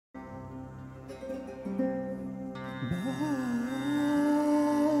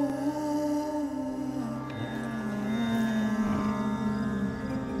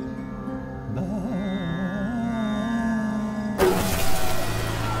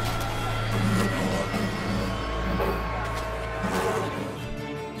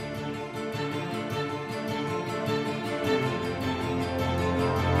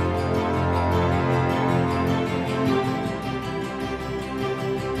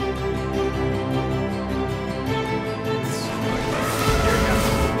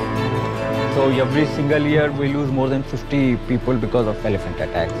So every single year we lose more than 50 people because of elephant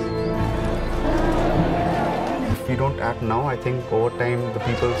attacks. If we don't act now, I think over time the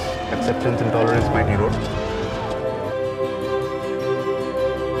people's acceptance and tolerance might erode.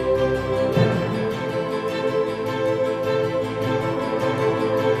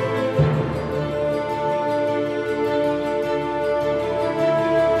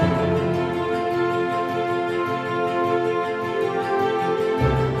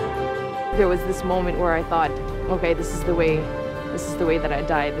 There was this moment where I thought, okay, this is the way that I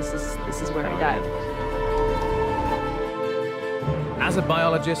die. This is where I die. As a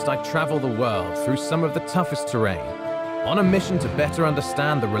biologist, I travel the world through some of the toughest terrain, on a mission to better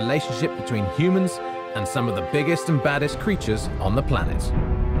understand the relationship between humans and some of the biggest and baddest creatures on the planet.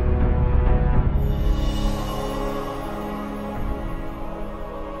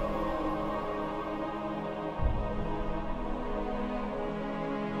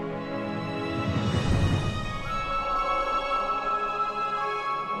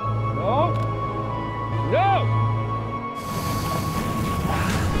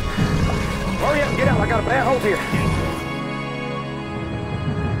 Hurry up and get out, I got a bad hold here.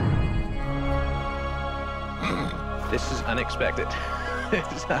 This is unexpected.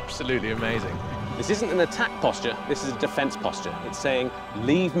 It's absolutely amazing. This isn't an attack posture, this is a defense posture. It's saying,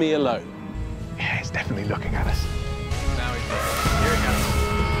 leave me alone. Yeah, he's definitely looking at us. Now he's here it comes.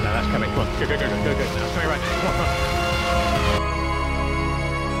 Now that's coming, come on, go. Now it's coming right, come on.